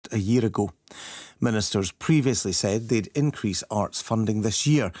a year ago. Ministers previously said they'd increase arts funding this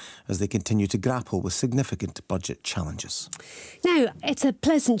year as they continue to grapple with significant budget challenges. Now, it's a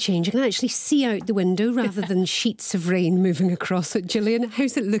pleasant change. You can actually see out the window rather than sheets of rain moving across it. Gillian,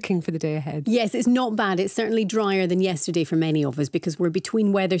 how's it looking for the day ahead? Yes, it's not bad. It's certainly drier than yesterday for many of us because we're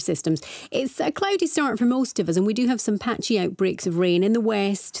between weather systems. It's a cloudy start for most of us, and we do have some patchy outbreaks of rain in the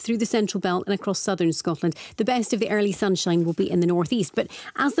west, through the central belt and across southern Scotland. The best of the early sunshine will be in the northeast. But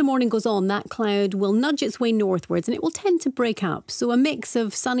as the morning goes on, that cloud will nudge its way northwards and it will tend to break up. So a mix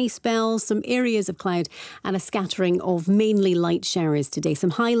of sunny spells, some areas of cloud and a scattering of mainly light showers today. Some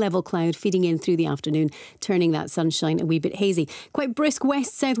high-level cloud feeding in through the afternoon, turning that sunshine a wee bit hazy. Quite brisk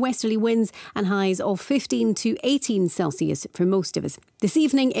west-southwesterly winds and highs of 15 to 18 Celsius for most of us. This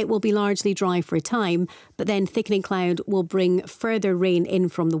evening it will be largely dry for a time, but then thickening cloud will bring further rain in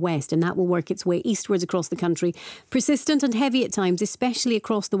from the west, and that will work its way eastwards across the country. Persistent and heavy at times, especially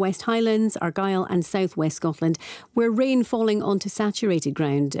across the West Highlands, Argyll and southwest Scotland, where rain falling onto saturated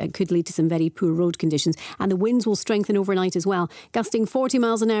ground could lead to some very poor road conditions, and the winds will strengthen overnight as well, gusting 40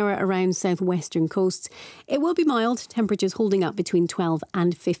 miles an hour around southwestern coasts. It will be mild, temperatures holding up between 12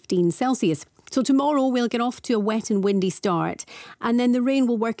 and 15 Celsius. So tomorrow we'll get off to a wet and windy start, and then the rain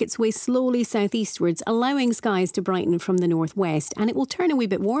will work its way slowly southeastwards, allowing skies to brighten from the northwest, and it will turn a wee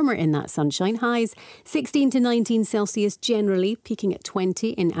bit warmer in that sunshine. Highs 16 to 19 Celsius generally, peaking at 20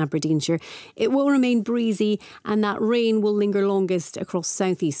 in Aberdeenshire. It will remain breezy, and that rain will linger longest across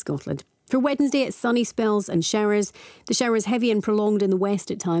southeast Scotland. For Wednesday, it's sunny spells and showers. The showers heavy and prolonged in the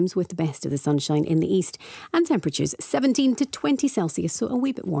west at times, with the best of the sunshine in the east. And temperatures 17 to 20 Celsius, so a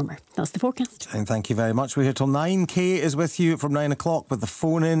wee bit warmer. That's the forecast. And thank you very much. We're here till 9. Kay is with you from 9 o'clock with the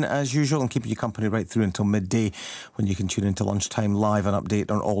phone in as usual, and keeping you company right through until midday, when you can tune into Lunchtime Live and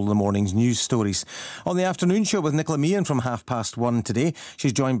update on all the morning's news stories. On the afternoon show with Nicola Meehan from 1:30 today,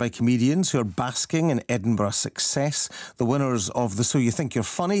 she's joined by comedians who are basking in Edinburgh success, the winners of the So You Think You're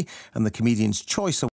Funny and the Comedian's Choice